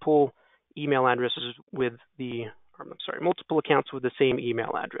multiple email addresses with multiple accounts with the same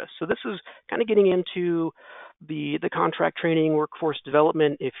email address. So this is kind of getting into the contract training, workforce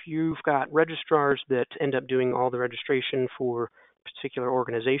development. If you've got registrars that end up doing all the registration for particular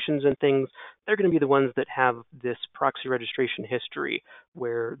organizations and things, they're going to be the ones that have this proxy registration history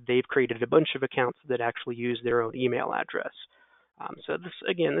where they've created a bunch of accounts that actually use their own email address. So this,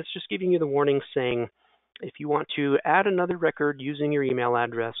 again, that's just giving you the warning saying, if you want to add another record using your email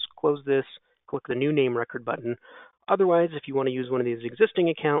address, close this, click the new name record button. Otherwise, if you want to use one of these existing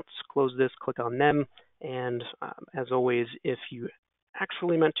accounts, close this, click on them, and as always, if you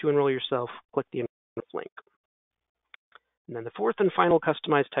actually meant to enroll yourself, click the link. And then the fourth and final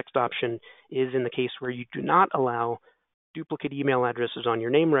customized text option is in the case where you do not allow duplicate email addresses on your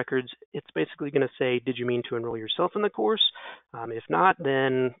name records. It's basically going to say, did you mean to enroll yourself in the course? If not,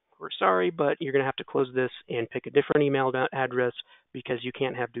 then we're sorry, but you're going to have to close this and pick a different email address because you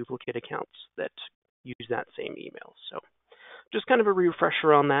can't have duplicate accounts that use that same email. So just kind of a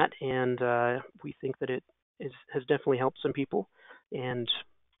refresher on that, and we think that it has definitely helped some people and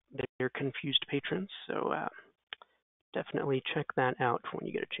their confused patrons. So definitely check that out when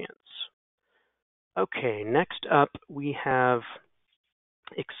you get a chance. Okay, next up we have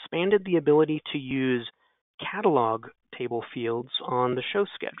expanded the ability to use catalog table fields on the show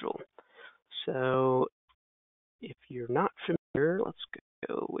schedule. So if you're not familiar, let's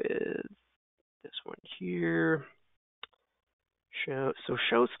go with this one here. Show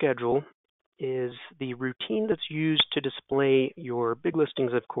schedule is the routine that's used to display your big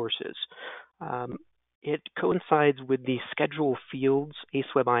listings of courses. It coincides with the Schedule Fields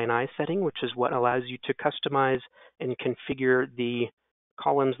ACEweb INI setting, which is what allows you to customize and configure the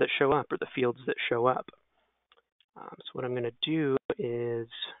columns that show up or the fields that show up. So what I'm going to do is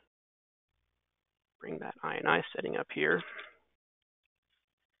bring that INI setting up here.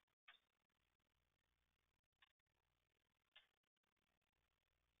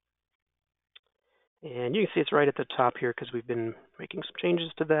 And you can see it's right at the top here because we've been making some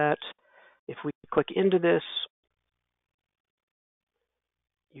changes to that. If we click into this,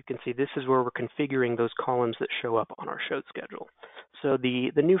 you can see this is where we're configuring those columns that show up on our show schedule. So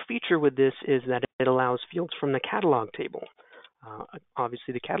the new feature with this is that it allows fields from the catalog table.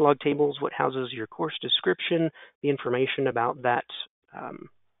 Obviously, the catalog table is what houses your course description, the information about that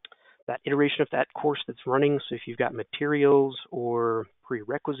that iteration of that course that's running. So if you've got materials or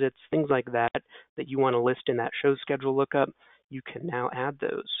prerequisites, things like that, that you want to list in that show schedule lookup, you can now add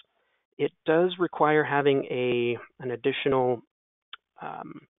those. It does require having an additional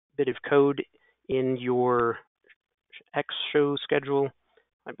bit of code in your X show schedule,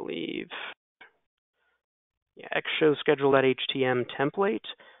 I believe. Yeah, X show schedule.htm template.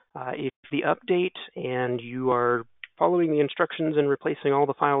 If the update and you are following the instructions and replacing all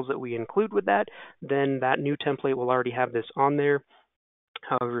the files that we include with that, then that new template will already have this on there.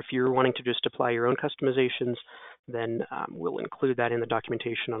 However, if you're wanting to just apply your own customizations, then we'll include that in the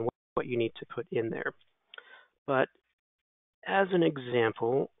documentation on what you need to put in there. But as an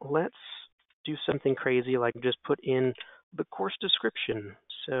example, let's do something crazy like just put in the course description.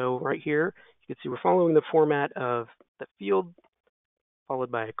 So right here, you can see we're following the format of the field,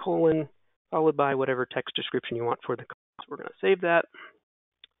 followed by a colon, followed by whatever text description you want for the course. We're going to save that.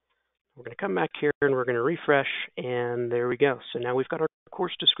 We're going to come back here and we're going to refresh, and there we go. So now we've got our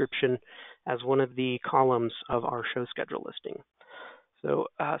course description as one of the columns of our show schedule listing. So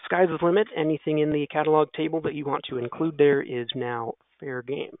sky's the limit. Anything in the catalog table that you want to include there is now fair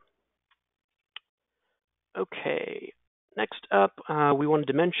game. Okay, next up, we wanted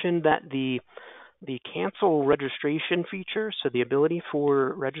to mention that the cancel registration feature, so the ability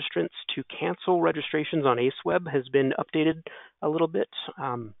for registrants to cancel registrations on ACEweb, has been updated a little bit.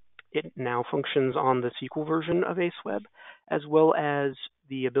 It now functions on the SQL version of ACEweb, as well as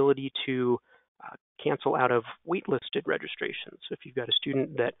the ability to cancel out of waitlisted registrations. So if you've got a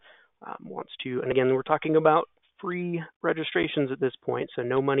student that wants to, and again, we're talking about free registrations at this point, so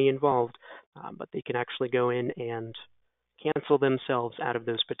no money involved, but they can actually go in and cancel themselves out of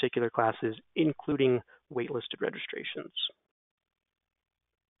those particular classes, including waitlisted registrations.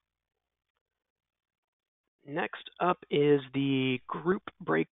 Next up is the group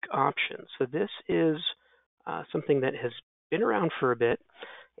break option. So this is something that has been around for a bit,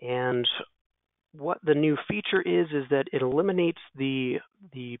 and what the new feature is that it eliminates the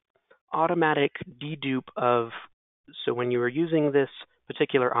automatic dedupe of, so when you are using this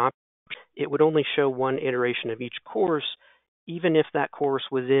particular option, it would only show one iteration of each course, even if that course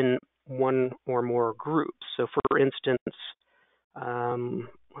was in one or more groups. So for instance,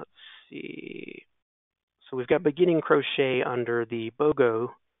 let's see. So we've got beginning crochet under the BOGO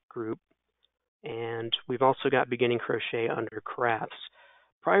group, and we've also got beginning crochet under crafts.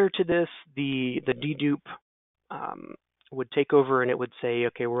 Prior to this, the dedupe would take over and it would say,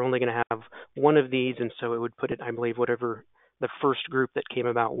 okay, we're only going to have one of these, and so it would put it, I believe, whatever the first group that came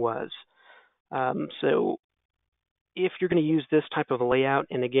about was. So if you're going to use this type of a layout,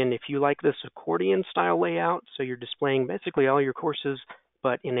 and again, if you like this accordion style layout, so you're displaying basically all your courses,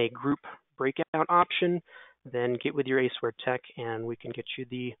 but in a group breakout option, then get with your ACEware tech and we can get you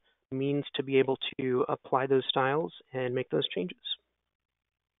the means to be able to apply those styles and make those changes.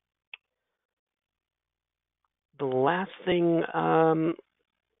 The last thing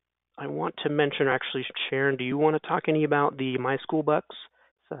I want to mention, or actually, Sharon, do you want to talk any about the My School Bucks,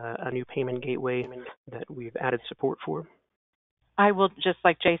 a new payment gateway that we've added support for? I will, just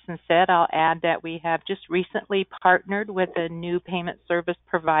like Jason said, I'll add that we have just recently partnered with a new payment service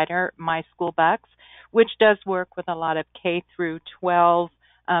provider, My School Bucks, which does work with a lot of K through 12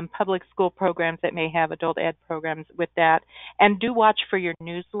 public school programs that may have adult ed programs with that. And do watch for your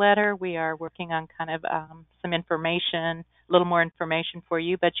newsletter. We are working on kind of some information, a little more information for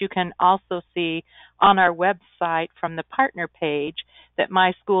you, but you can also see on our website from the partner page that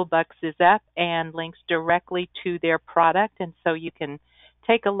My School Bucks is up and links directly to their product, and so you can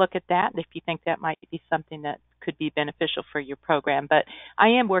take a look at that if you think that might be something that could be beneficial for your program. But I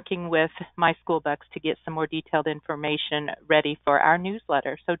am working with My School Bucks to get some more detailed information ready for our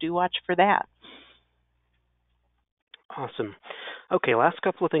newsletter, so do watch for that. Awesome. Okay, last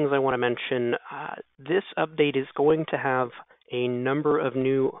couple of things I want to mention. This update is going to have a number of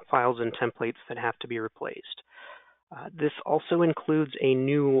new files and templates that have to be replaced. This also includes a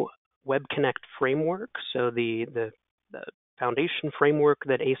new Web Connect framework. So the foundation framework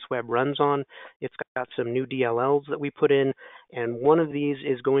that ACEware runs on, it's got some new DLLs that we put in, and one of these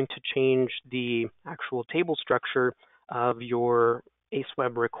is going to change the actual table structure of your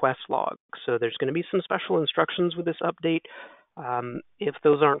ACEware request log. So there's going to be some special instructions with this update. If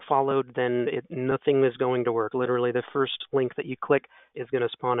those aren't followed, then nothing is going to work. Literally, the first link that you click is going to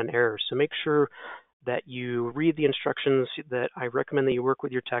spawn an error. So make sure that you read the instructions. That I recommend that you work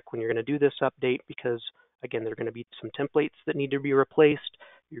with your tech when you're going to do this update, because again, there are going to be some templates that need to be replaced.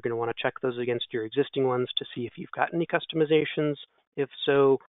 You're going to want to check those against your existing ones to see if you've got any customizations. If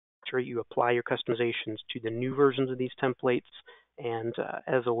so, make sure you apply your customizations to the new versions of these templates. And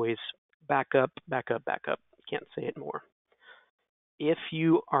as always, back up, back up, back up. Can't say it more. If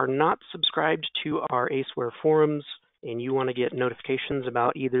you are not subscribed to our ACEware forums and you want to get notifications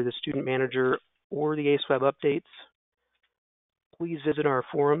about either the Student Manager or the ACEweb updates, please visit our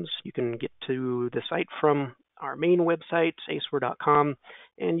forums. You can get to the site from our main website, aceware.com,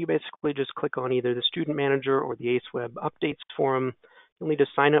 and you basically just click on either the Student Manager or the ACEweb updates forum. You'll need to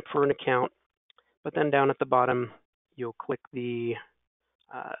sign up for an account, but then down at the bottom, you'll click the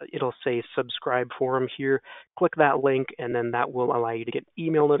it'll say subscribe forum here. Click that link, and then that will allow you to get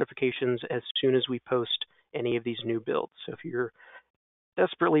email notifications as soon as we post any of these new builds. So if you're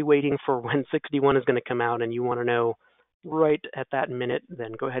desperately waiting for when 61 is going to come out and you want to know right at that minute,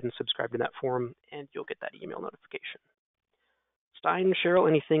 then go ahead and subscribe to that forum and you'll get that email notification. Stein, Cheryl,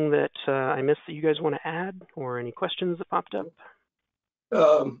 anything that I missed that you guys want to add, or any questions that popped up?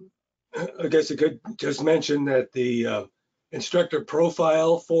 I guess I could just mention that the instructor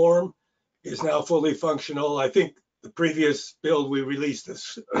profile form is now fully functional. I think the previous build we released a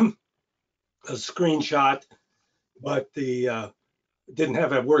screenshot, but the didn't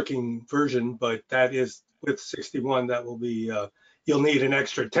have a working version, but that is with 61, that will be, you'll need an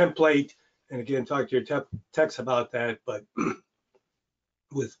extra template. And again, talk to your techs about that, but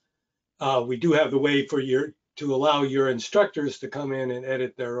with, we do have the way for to allow your instructors to come in and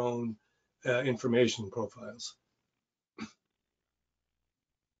edit their own information profiles.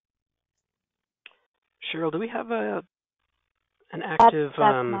 Cheryl, do we have an active?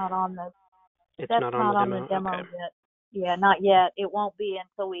 That's not on the. It's That's not on the demo okay. yet. Yeah, not yet. It won't be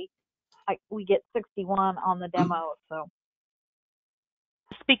until we get 61 on the demo. So.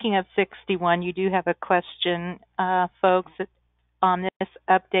 Speaking of 61, you do have a question, folks, on this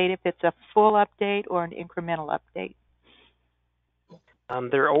update, if it's a full update or an incremental update.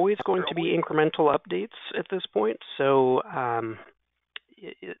 There are always going to be incremental updates at this point, so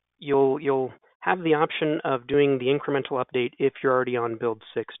you'll have the option of doing the incremental update if you're already on build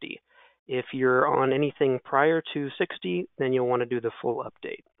 60. If you're on anything prior to 60, then you'll want to do the full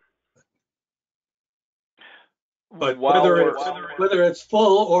update. But whether it's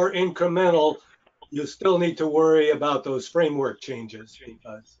full or incremental, you still need to worry about those framework changes,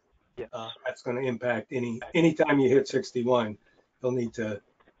 because that's going to impact anytime you hit 61, you'll need to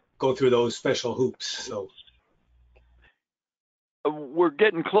go through those special hoops. So we're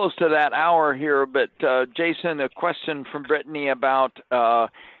getting close to that hour here, but Jason, a question from Brittany about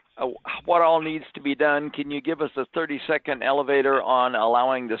what all needs to be done. Can you give us a 30-second elevator on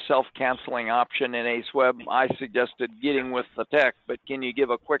allowing the self-canceling option in ACEweb? I suggested getting with the tech, but can you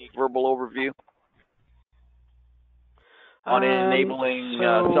give a quick verbal overview on enabling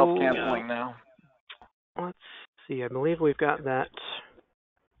self-canceling now? Let's see. I believe we've got that.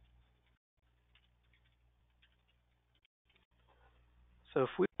 So if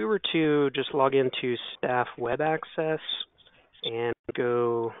we were to just log into staff web access and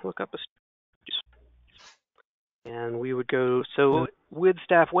go look up and we would go, so with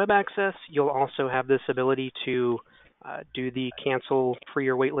staff web access, you'll also have this ability to do the cancel pre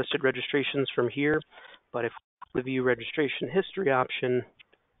or waitlisted registrations from here. But if we view registration history option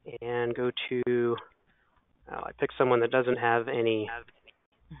and go to, I picked someone that doesn't have any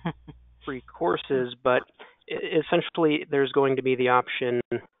free courses, but essentially there's going to be the option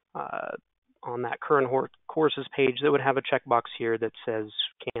on that current courses page that would have a checkbox here that says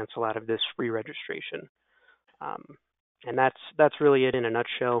cancel out of this free registration. And that's really it in a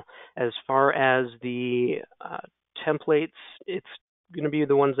nutshell. As far as the templates, it's going to be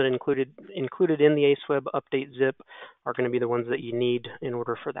the ones that included in the ACEweb update zip are going to be the ones that you need in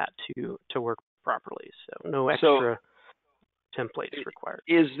order for that to work properly. So no extra templates required.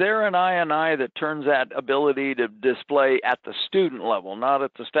 Is there an INI that turns that ability to display at the student level, not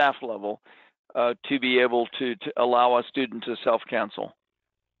at the staff level, to be able to allow a student to self-cancel?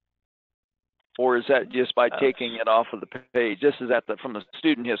 Or is that just by taking it off of the page? This is from the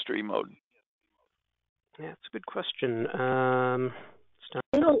student history mode. Yeah, it's a good question.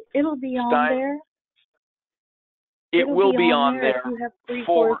 It'll be on Stein? there. It will be on there if you have free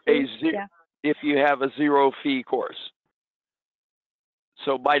for courses. if you have a zero fee course.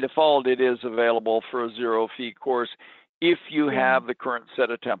 So by default, it is available for a zero fee course if you have the current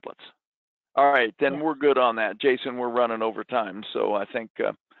set of templates. All right, then we're good on that. Jason, we're running over time, so I think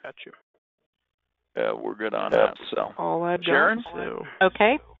got you. We're good on that. So all I've Sharon? got. So.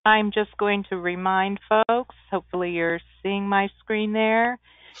 Okay, I'm just going to remind folks, hopefully you're seeing my screen there,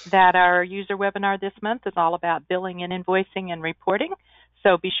 that our user webinar this month is all about billing and invoicing and reporting.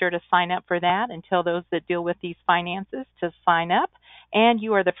 So be sure to sign up for that and tell those that deal with these finances to sign up. And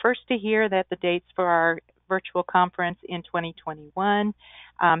you are the first to hear that the dates for our virtual conference in 2021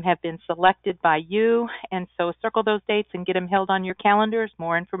 have been selected by you. And so circle those dates and get them held on your calendars.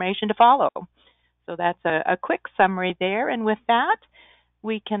 More information to follow. So that's a quick summary there. And with that,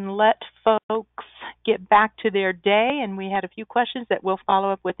 we can let folks get back to their day. And we had a few questions that we'll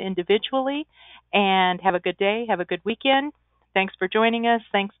follow up with individually. And have a good day. Have a good weekend. Thanks for joining us.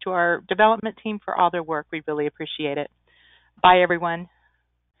 Thanks to our development team for all their work. We really appreciate it. Bye, everyone.